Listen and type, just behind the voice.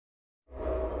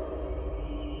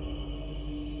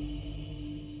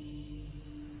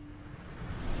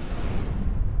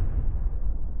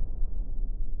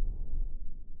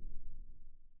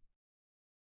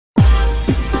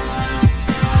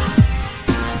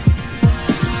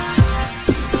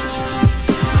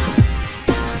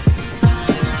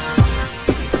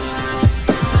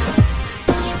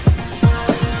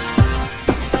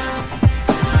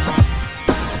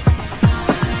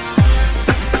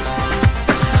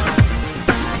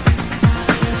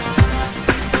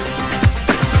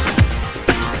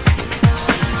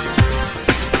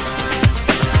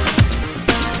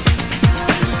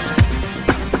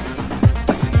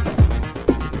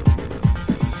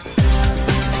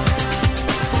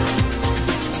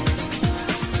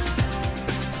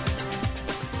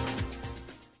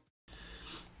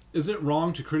Is it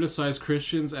wrong to criticize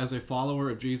Christians as a follower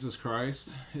of Jesus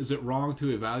Christ? Is it wrong to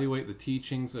evaluate the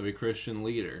teachings of a Christian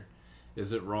leader?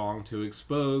 Is it wrong to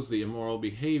expose the immoral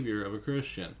behavior of a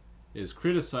Christian? Is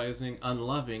criticizing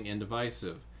unloving and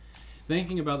divisive?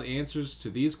 Thinking about the answers to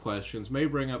these questions may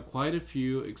bring up quite a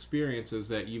few experiences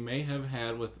that you may have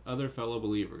had with other fellow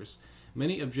believers.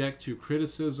 Many object to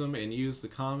criticism and use the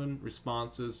common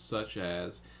responses such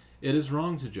as, "It is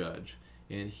wrong to judge,"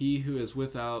 and "He who is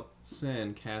without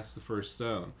sin cast the first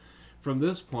stone." From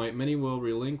this point, many will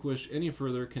relinquish any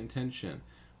further contention.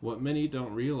 What many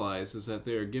don't realize is that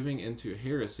they are giving into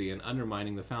heresy and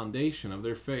undermining the foundation of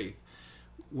their faith.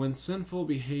 When sinful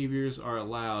behaviors are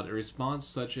allowed, a response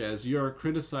such as, "You are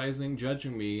criticizing,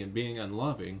 judging me, and being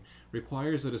unloving,"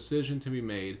 requires a decision to be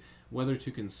made whether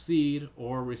to concede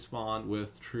or respond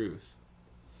with truth.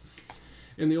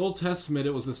 In the Old Testament,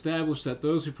 it was established that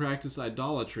those who practiced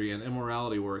idolatry and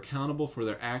immorality were accountable for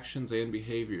their actions and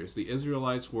behaviors. The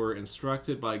Israelites were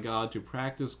instructed by God to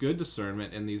practice good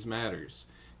discernment in these matters.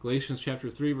 Galatians chapter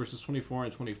 3, verses 24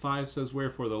 and 25 says,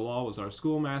 "Wherefore the law was our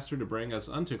schoolmaster to bring us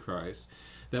unto Christ,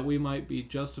 that we might be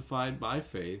justified by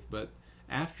faith. But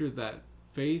after that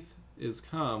faith is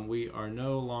come, we are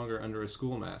no longer under a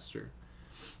schoolmaster."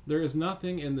 There is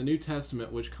nothing in the New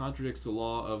Testament which contradicts the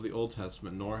law of the Old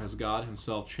Testament, nor has God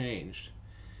himself changed.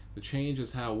 The change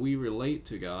is how we relate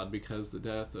to God, because the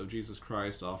death of Jesus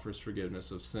Christ offers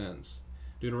forgiveness of sins.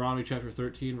 Deuteronomy chapter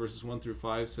 13, verses 1 through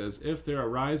 5 says, "If there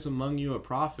arise among you a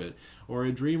prophet, or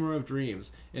a dreamer of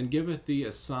dreams, and giveth thee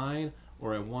a sign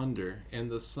or a wonder, and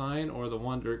the sign or the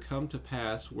wonder come to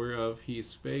pass whereof he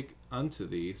spake unto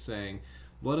thee, saying,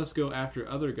 Let us go after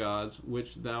other gods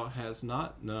which thou hast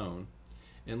not known,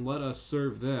 and let us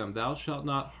serve them. Thou shalt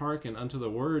not hearken unto the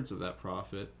words of that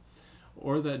prophet,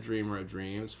 or that dreamer of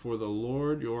dreams, for the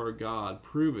Lord your God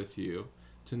proveth you,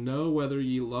 to know whether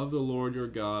ye love the Lord your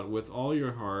God with all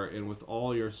your heart and with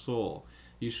all your soul.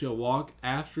 Ye shall walk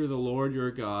after the Lord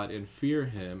your God, and fear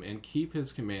him, and keep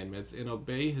his commandments, and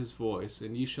obey his voice,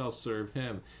 and ye shall serve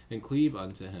him, and cleave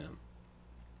unto him.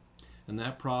 And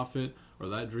that prophet, or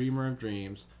that dreamer of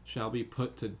dreams, shall be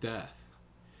put to death,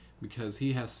 because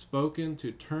he hath spoken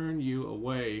to turn you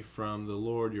away from the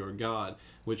Lord your God,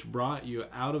 which brought you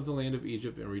out of the land of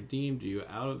Egypt, and redeemed you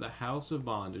out of the house of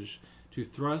bondage, to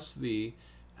thrust thee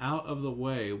out of the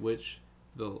way which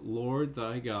the Lord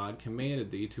thy God commanded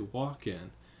thee to walk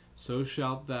in. So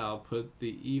shalt thou put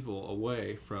the evil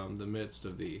away from the midst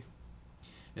of thee."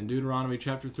 In Deuteronomy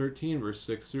chapter 13, verse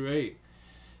 6 through 8,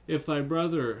 "If thy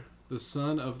brother, the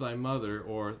son of thy mother,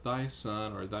 or thy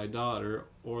son, or thy daughter,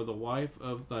 or the wife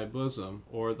of thy bosom,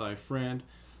 or thy friend,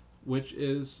 which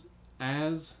is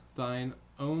as thine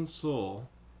own soul,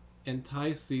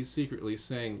 entice thee secretly,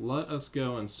 saying, Let us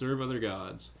go and serve other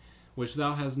gods, which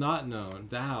thou hast not known,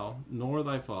 thou nor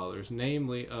thy fathers,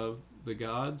 namely of the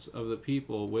gods of the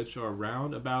people which are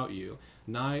round about you,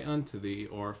 nigh unto thee,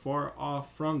 or far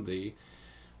off from thee,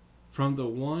 from the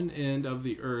one end of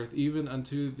the earth even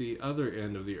unto the other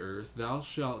end of the earth, thou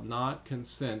shalt not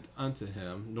consent unto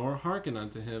him, nor hearken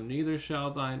unto him, neither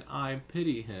shall thine eye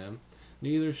pity him,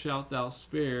 neither shalt thou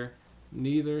spare,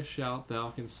 neither shalt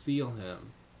thou conceal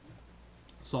him."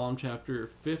 Psalm chapter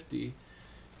 50,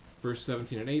 verse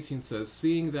 17 and 18 says,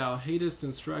 "Seeing thou hatest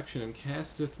instruction, and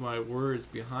casteth my words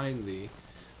behind thee,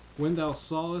 when thou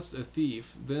sawest a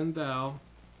thief, then thou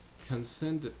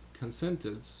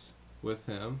consentedst with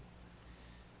him,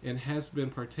 and hast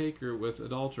been partaker with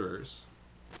adulterers."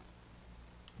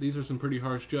 These are some pretty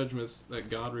harsh judgments that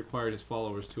God required his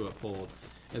followers to uphold.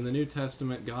 In the New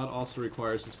Testament, God also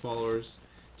requires his followers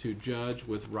to judge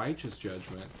with righteous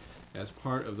judgment as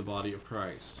part of the body of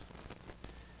Christ.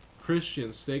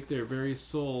 Christians stake their very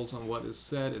souls on what is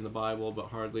said in the Bible, but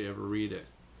hardly ever read it.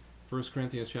 1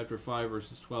 Corinthians chapter 5,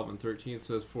 verses 12 and 13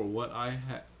 says, "For what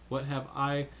have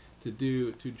I to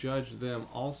do to judge them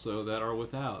also that are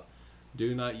without?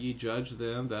 Do not ye judge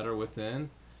them that are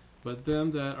within? But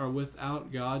them that are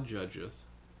without God judgeth.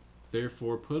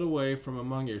 Therefore put away from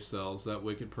among yourselves that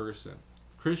wicked person."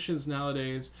 Christians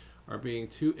nowadays are being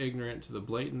too ignorant to the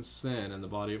blatant sin in the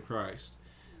body of Christ.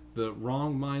 The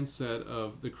wrong mindset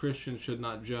of the Christian should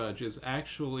not judge is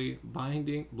actually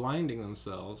blinding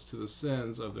themselves to the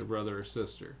sins of their brother or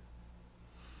sister.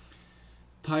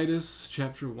 Titus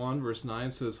chapter 1 verse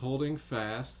 9 says, "Holding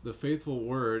fast the faithful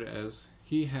word as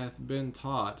he hath been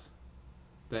taught,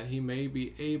 that he may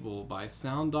be able by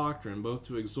sound doctrine both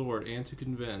to exhort and to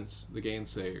convince the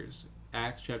gainsayers."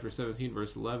 Acts chapter 17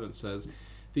 verse 11 says,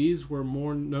 "These were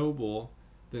more noble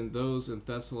than those in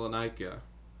Thessalonica,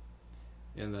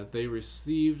 and that they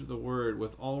received the word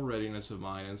with all readiness of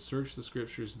mind, and searched the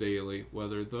scriptures daily,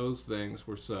 whether those things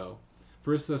were so."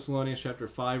 1 Thessalonians chapter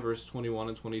 5, verse 21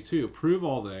 and 22. Prove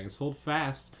all things, hold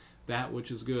fast that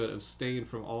which is good, abstain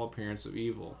from all appearance of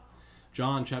evil.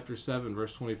 John chapter 7,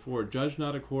 verse 24. Judge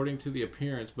not according to the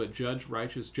appearance, but judge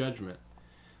righteous judgment.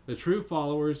 The true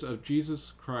followers of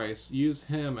Jesus Christ use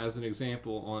him as an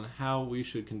example on how we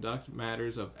should conduct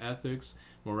matters of ethics,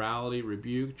 morality,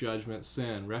 rebuke, judgment,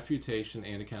 sin, refutation,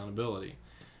 and accountability.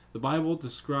 The Bible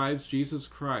describes Jesus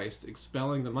Christ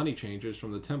expelling the money changers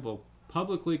from the temple,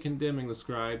 publicly condemning the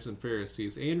scribes and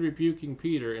Pharisees, and rebuking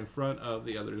Peter in front of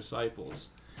the other disciples.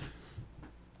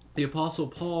 The Apostle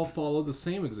Paul followed the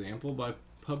same example by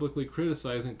publicly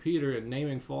criticizing Peter and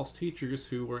naming false teachers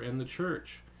who were in the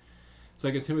church.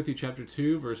 2 Timothy chapter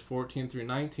 2, verse 14 through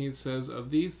 19 says,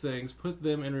 Of these things put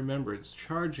them in remembrance,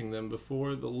 charging them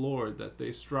before the Lord that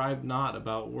they strive not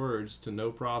about words to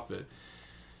no profit,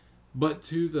 but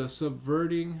to the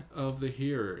subverting of the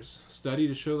hearers. Study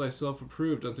to show thyself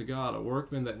approved unto God, a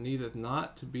workman that needeth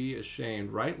not to be ashamed,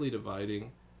 rightly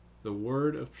dividing the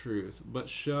word of truth. But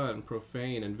shun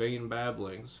profane and vain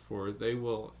babblings, for they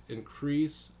will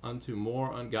increase unto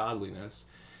more ungodliness,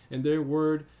 and their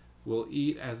word will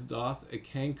eat as doth a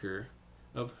canker,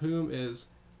 of whom is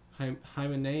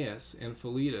Hymenaeus and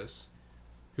Philetus,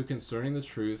 who concerning the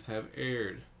truth have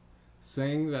erred,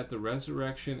 saying that the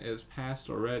resurrection is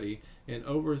past already, and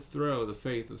overthrow the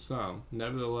faith of some.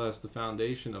 Nevertheless, the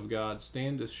foundation of God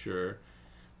standeth sure,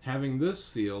 having this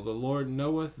seal, the Lord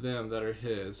knoweth them that are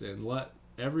his, and let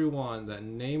every one that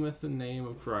nameth the name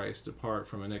of Christ depart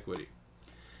from iniquity.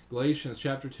 Galatians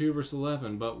chapter 2, verse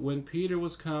 11, But when Peter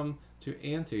was come to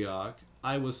Antioch,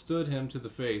 I withstood him to the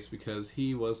face, because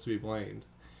he was to be blamed.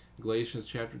 Galatians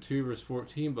chapter 2, verse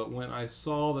 14, But when I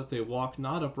saw that they walked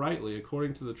not uprightly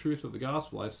according to the truth of the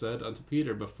gospel, I said unto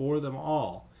Peter before them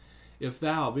all, If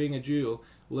thou, being a Jew,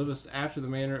 livest after the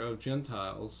manner of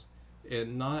Gentiles,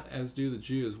 and not as do the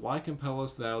Jews, why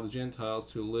compellest thou the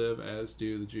Gentiles to live as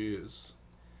do the Jews?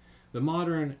 The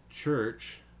modern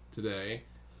church today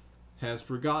has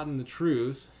forgotten the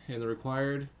truth and the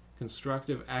required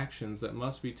constructive actions that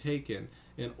must be taken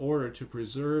in order to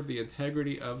preserve the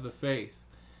integrity of the faith.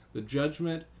 The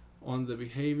judgment on the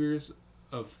behaviors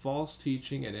of false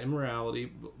teaching and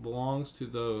immorality belongs to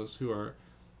those who are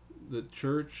the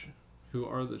church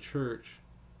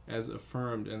as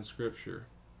affirmed in Scripture.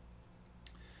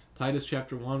 Titus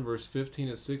chapter 1, verse 15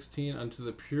 and 16, Unto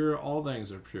the pure all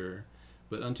things are pure,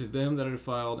 but unto them that are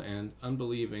defiled and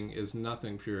unbelieving is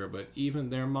nothing pure, but even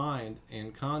their mind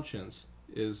and conscience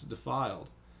is defiled.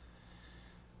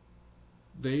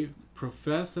 They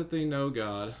profess that they know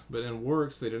God, but in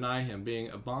works they deny him, being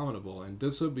abominable and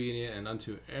disobedient, and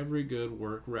unto every good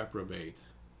work reprobate.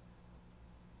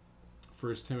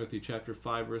 1 Timothy chapter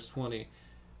 5, verse 20,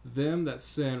 Them that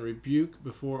sin rebuke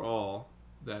before all,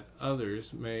 that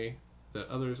others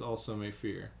also may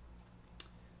fear.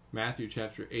 Matthew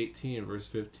chapter 18, verse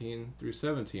 15 through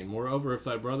 17, Moreover, if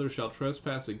thy brother shall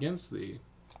trespass against thee,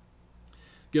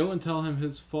 go and tell him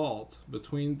his fault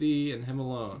between thee and him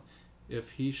alone.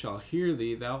 If he shall hear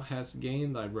thee, thou hast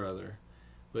gained thy brother.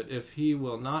 But if he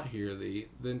will not hear thee,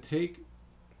 then take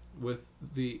with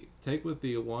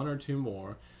thee one or two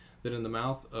more, that in the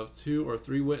mouth of 2 or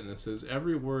 3 witnesses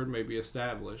every word may be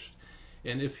established.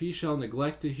 And if he shall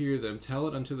neglect to hear them, tell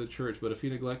it unto the church. But if he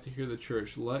neglect to hear the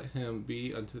church, let him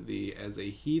be unto thee as a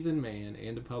heathen man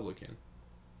and a publican.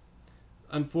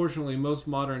 Unfortunately, most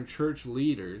modern church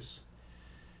leaders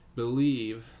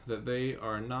believe that they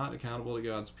are not accountable to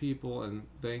God's people and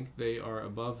think they are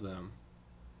above them.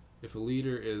 If a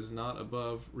leader is not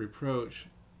above reproach,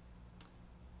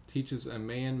 teaches a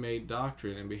man-made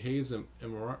doctrine, and behaves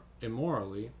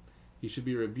immorally, he should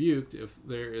be rebuked if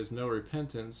there is no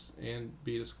repentance and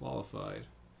be disqualified.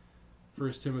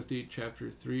 1 Timothy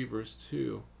chapter 3, verse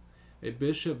 2. A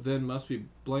bishop then must be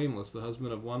blameless, the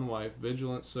husband of one wife,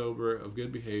 vigilant, sober, of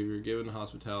good behavior, given to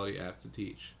hospitality, apt to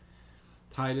teach.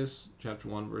 Titus chapter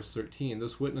 1, verse 13.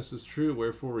 This witness is true,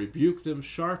 wherefore rebuke them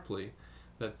sharply,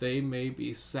 that they may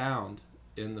be sound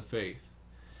in the faith.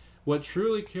 What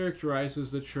truly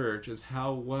characterizes the church is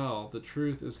how well the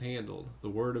truth is handled, the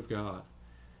Word of God,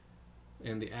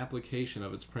 and the application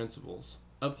of its principles.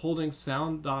 Upholding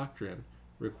sound doctrine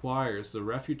requires the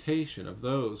refutation of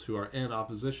those who are in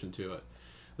opposition to it.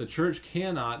 The church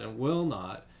cannot and will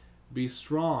not be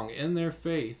strong in their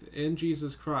faith in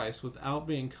Jesus Christ without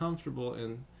being comfortable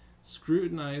in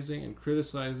scrutinizing and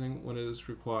criticizing when it is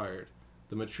required.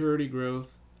 The maturity,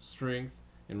 growth, strength,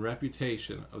 and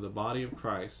reputation of the body of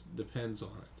Christ depends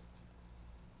on it.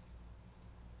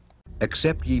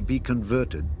 Except ye be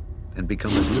converted and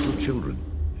become as little children,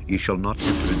 ye shall not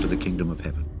enter into the kingdom of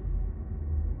heaven.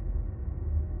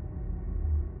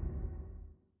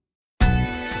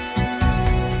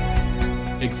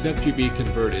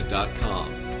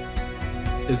 ExceptYouBeConverted.com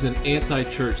is an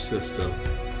anti-church system,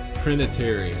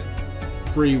 Trinitarian,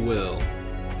 free will,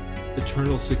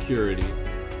 eternal security,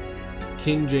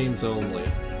 King James only,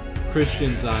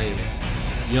 Christian Zionist,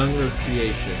 Young Earth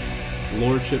Creation,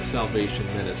 Lordship Salvation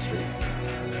Ministry,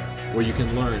 where you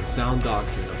can learn sound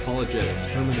doctrine, apologetics,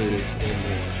 hermeneutics, and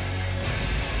more.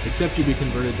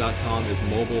 ExceptYouBeConverted.com is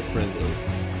mobile friendly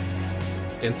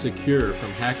and secure from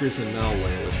hackers and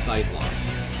malware with SiteLock.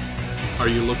 Are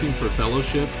you looking for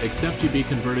fellowship?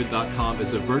 ExceptYouBeConverted.com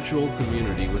is a virtual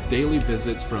community with daily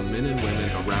visits from men and women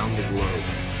around the globe.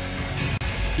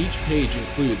 Each page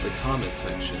includes a comment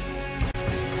section.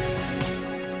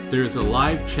 There is a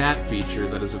live chat feature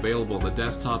that is available on the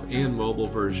desktop and mobile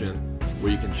version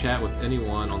where you can chat with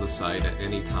anyone on the site at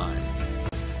any time.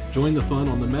 Join the fun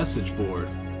on the message board,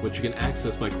 which you can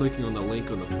access by clicking on the link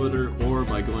on the footer or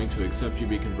by going to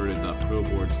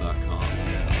exceptyoubeconverted.proboards.com.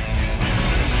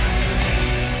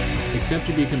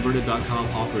 ExceptYouBeConverted.com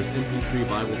offers MP3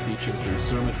 Bible teaching through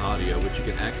sermon audio, which you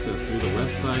can access through the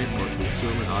website or through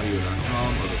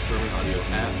sermonaudio.com or the Sermon Audio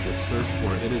app. Just search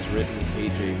for It Is Written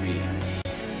KJV.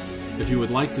 If you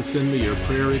would like to send me your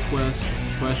prayer requests,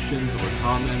 questions, or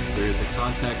comments, there is a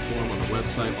contact form on the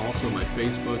website, also my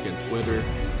Facebook and Twitter.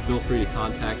 Feel free to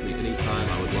contact me anytime.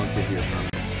 I would love to hear from you.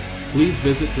 Please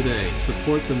visit today,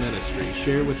 support the ministry,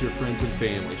 share with your friends and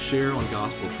family, share on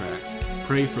gospel tracts,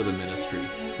 pray for the ministry,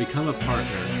 become a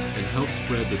partner, and help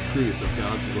spread the truth of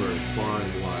God's Word far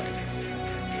and wide.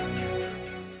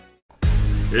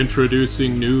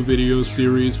 Introducing new video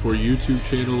series for YouTube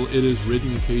channel It Is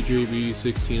Written KJV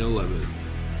 1611.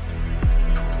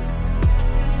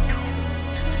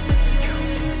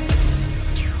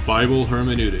 Bible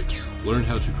hermeneutics. Learn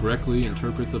how to correctly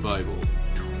interpret the Bible.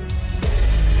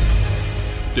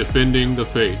 Defending the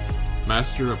faith.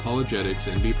 Master apologetics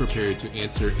and be prepared to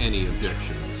answer any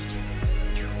objections.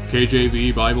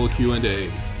 KJV Bible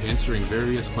Q&A. Answering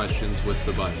various questions with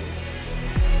the Bible.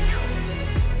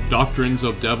 Doctrines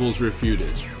of devils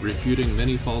refuted. Refuting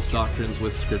many false doctrines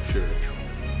with Scripture.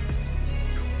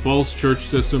 False church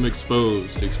system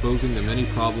exposed. Exposing the many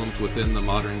problems within the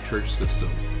modern church system.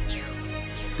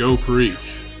 Go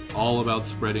Preach. All about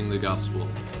spreading the gospel.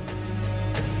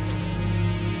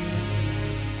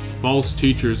 False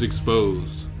teachers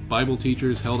exposed. Bible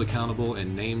teachers held accountable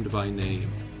and named by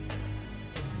name.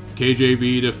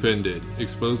 KJV Defended.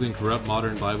 Exposing corrupt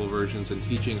modern Bible versions and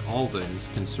teaching all things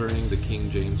concerning the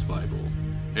King James Bible.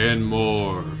 And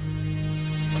more.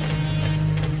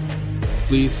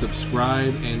 Please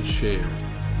subscribe and share.